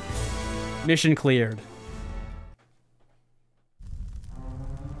 Mission cleared.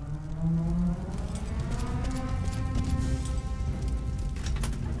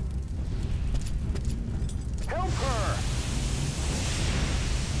 Help her!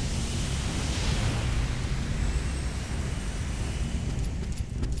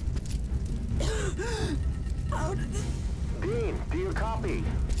 Dean, do you copy?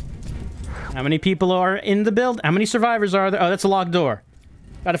 How many people are in the build? How many survivors are there? Oh, that's a locked door.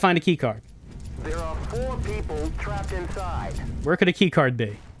 Gotta find a key card. There are 4 people trapped inside. Where could a key card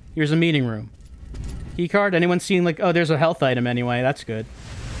be? Here's a meeting room. Key card? Anyone seen like, oh, there's a health item anyway. That's good.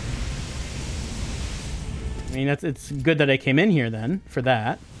 I mean, it's good that I came in here then for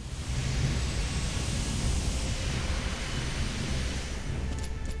that.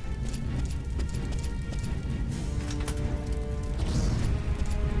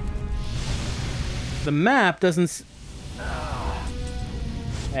 The map doesn't...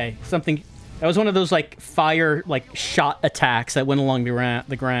 Hey, something... That was one of those, like, fire, like, shot attacks that went along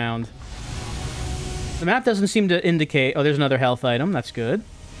the ground. The map doesn't seem to indicate... Oh, there's another health item. That's good.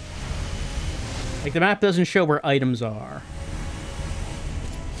 Like, the map doesn't show where items are.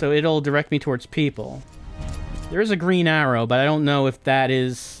 So it'll direct me towards people. There is a green arrow, but I don't know if that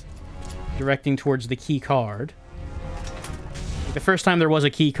is directing towards the key card. Like, the first time there was a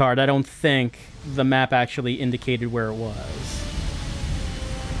key card, I don't think the map actually indicated where it was.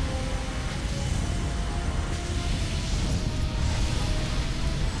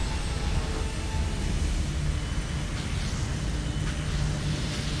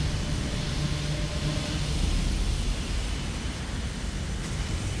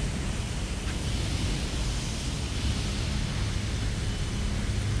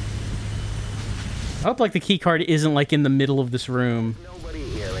 I hope, like, the key card isn't, like, in the middle of this room. Nobody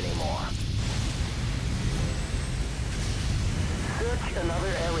here anymore. Search another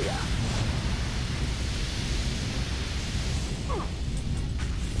area.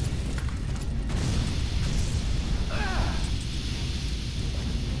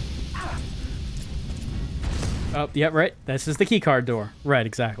 Oh, yeah, right. This is the key card door. Right,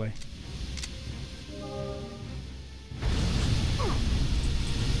 exactly.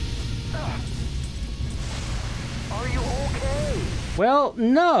 Are you okay? Well,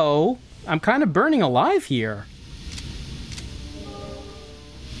 no. I'm kind of burning alive here.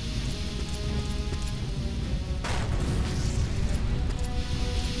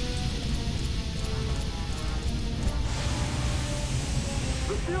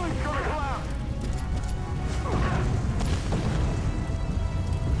 The ceiling's gonna collapse.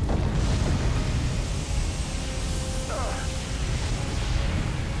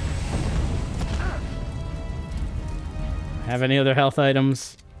 Have any other health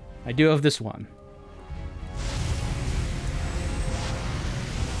items? I do have this one.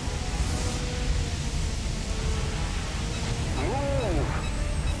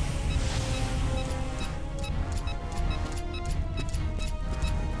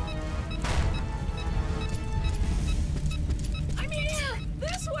 I'm here!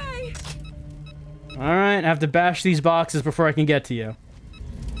 This way! Alright, I have to bash these boxes before I can get to you.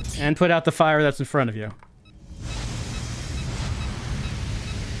 And put out the fire that's in front of you.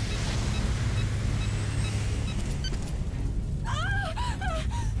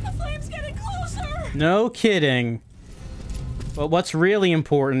 The flame's getting closer! No kidding. But what's really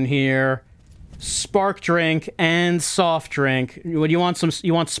important here, spark drink and soft drink. What do you want?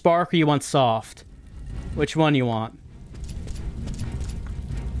 You want spark or you want soft? Which one you want?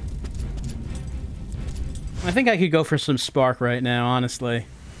 I think I could go for some spark right now, honestly.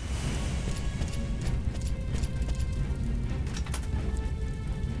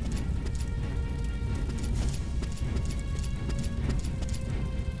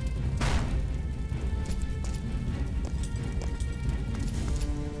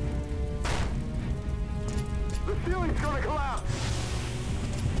 The ceiling's gonna collapse.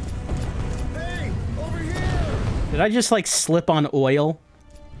 Hey, over here! Did I just, like, slip on oil?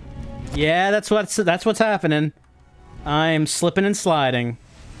 Yeah, that's what's happening. I'm slipping and sliding.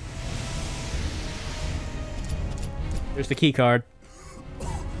 There's the key card.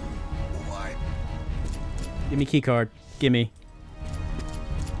 Why? Give me key card. Gimme.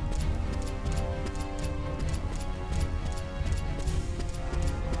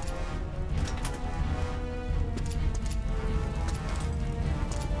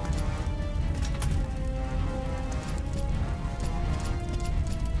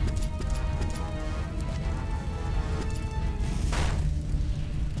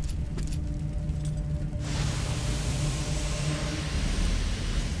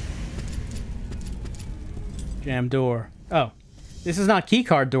 Jam door. Oh. This is not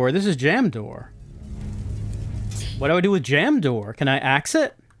keycard door. This is jam door. What do I do with jam door? Can I axe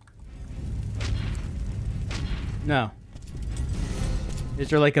it? No. Is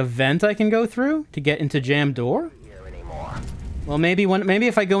there like a vent I can go through to get into jam door? Here anymore. Well, maybe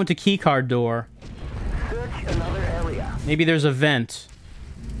if I go into keycard door, Search another area. maybe there's a vent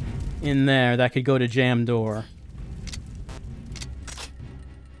in there that could go to jam door.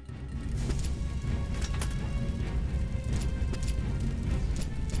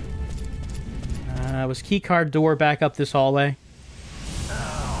 Was keycard door back up this hallway?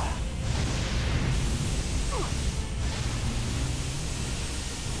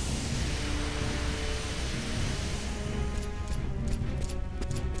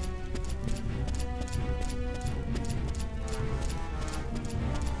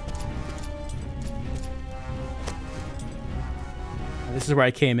 This is where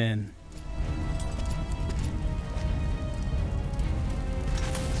I came in.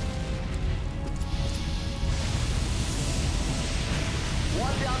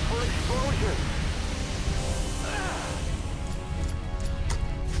 for explosion.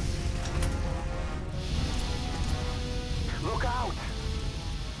 Look out!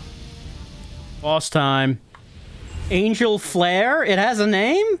 Boss time. Angel Flare? It has a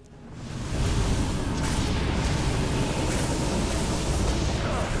name?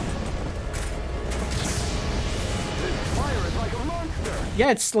 Fire is like a monster.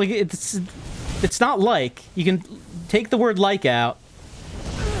 Yeah, it's like, it's not like. You can take the word like out.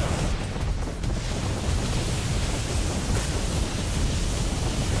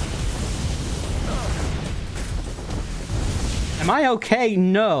 Am I okay?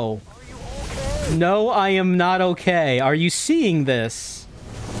 No. Are you okay? No, I am not okay. Are you seeing this?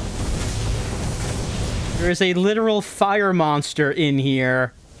 There is a literal fire monster in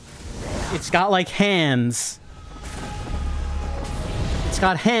here. It's got, like, hands. It's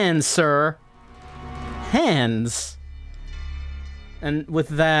got hands, sir. Hands. And with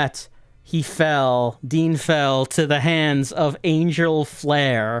that, he fell. Dean fell to the hands of Angel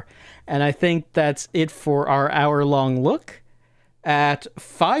Flare. And I think that's it for our hour-long look at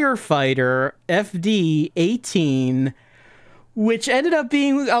Firefighter F.D.18, which ended up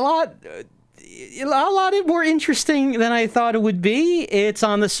being a lot more interesting than I thought it would be. It's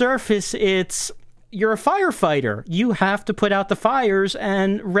on the surface, you're a firefighter. You have to put out the fires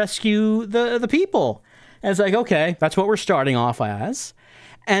and rescue the people. And it's like, okay, that's what we're starting off as.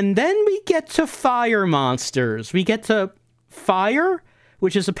 And then we get to fire monsters. We get to fire,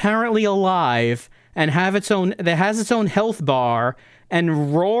 which is apparently alive, and has its own health bar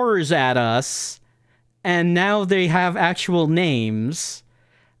and roars at us, and now they have actual names.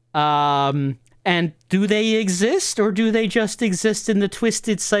 And do they exist, or do they just exist in the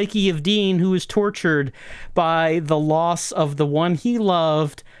twisted psyche of Dean, who is tortured by the loss of the one he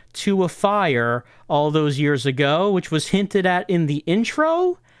loved to a fire all those years ago, which was hinted at in the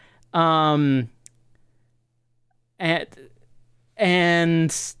intro? And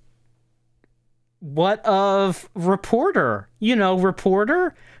what of Reporter? You know,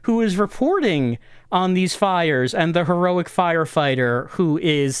 Reporter, who is reporting on these fires, and the heroic firefighter who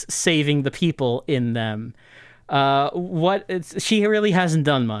is saving the people in them. She really hasn't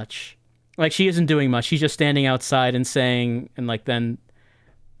done much. Like, she isn't doing much. She's just standing outside and saying, and like then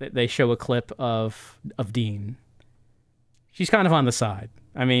they show a clip of Dean. She's kind of on the side.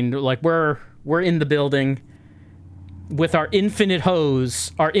 I mean, like, we're in the building with our infinite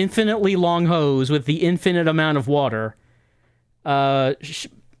hose, our infinitely long hose with the infinite amount of water,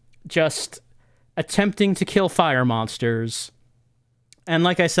 just attempting to kill fire monsters. And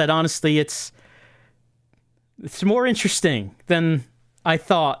like I said, honestly, it's more interesting than I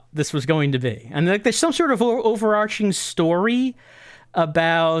thought this was going to be. And like, there's some sort of overarching story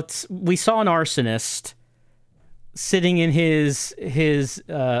about, we saw an arsonist sitting in his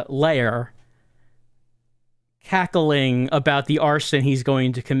lair, cackling about the arson he's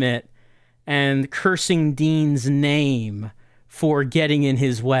going to commit and cursing Dean's name for getting in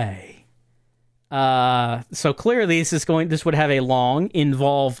his way. So clearly this would have a long,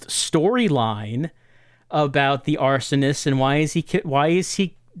 involved storyline about the arsonist and why is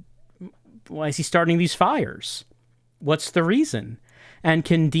he starting these fires? What's the reason? And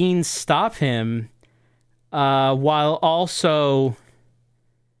can Dean stop him while also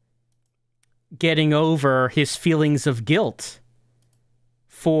getting over his feelings of guilt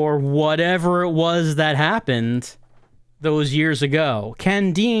for whatever it was that happened those years ago?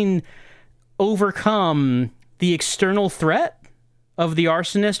 Can Dean overcome the external threat of the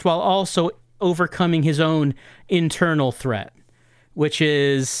arsonist while also overcoming his own internal threat, which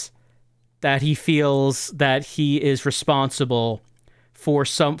is that he feels that he is responsible for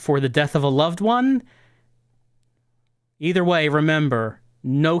the death of a loved one? Either way, remember,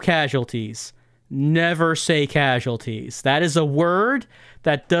 no casualties. Never say casualties. That is a word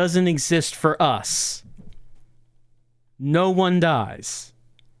that doesn't exist for us. No one dies.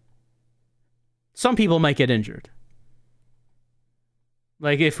 Some people might get injured.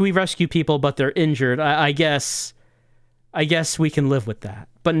 Like, if we rescue people but they're injured, I guess we can live with that.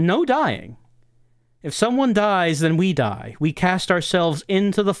 But no dying. If someone dies, then we die. We cast ourselves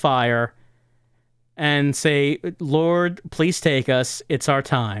into the fire and say, Lord, please take us. It's our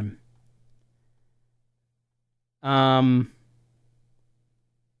time. A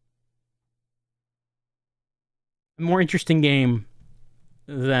more interesting game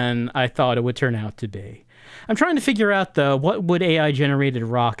than I thought it would turn out to be. I'm trying to figure out, though, what would AI-generated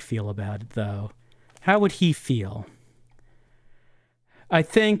Rock feel about it, though? How would he feel? I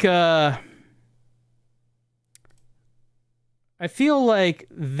think, I feel like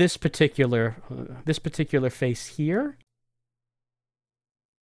this particular face here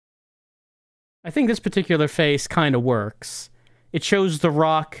I think this particular face kind of works. It shows the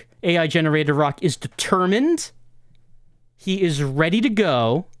Rock, AI-generated Rock, is determined. He is ready to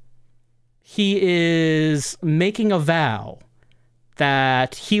go. He is making a vow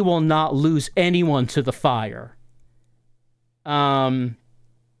that he will not lose anyone to the fire.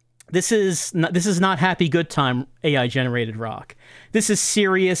 This is not happy good time AI-generated Rock. This is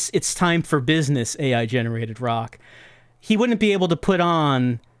serious, it's time for business AI-generated Rock. He wouldn't be able to put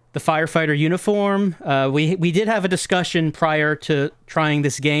on the firefighter uniform. We did have a discussion prior to trying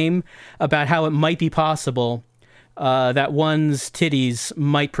this game about how it might be possible that one's titties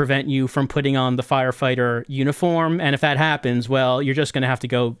might prevent you from putting on the firefighter uniform, and if that happens, well, you're just going to have to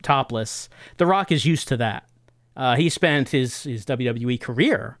go topless. The Rock is used to that. He spent his WWE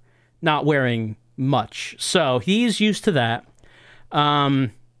career not wearing much, so he's used to that.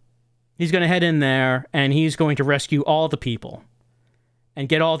 He's going to head in there, and he's going to rescue all the people and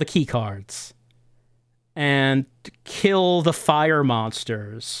get all the key cards and kill the fire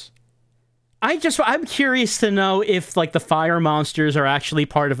monsters. I'm curious to know if, like, the fire monsters are actually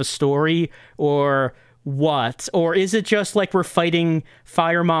part of a story or what, or is it just like we're fighting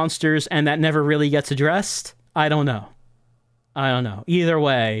fire monsters and that never really gets addressed? I don't know. Either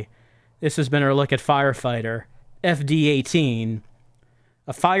way, this has been our look at Firefighter F.D.18,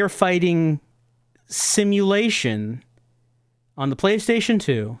 a firefighting simulation on the PlayStation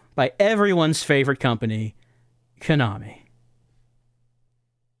 2 by everyone's favorite company, Konami.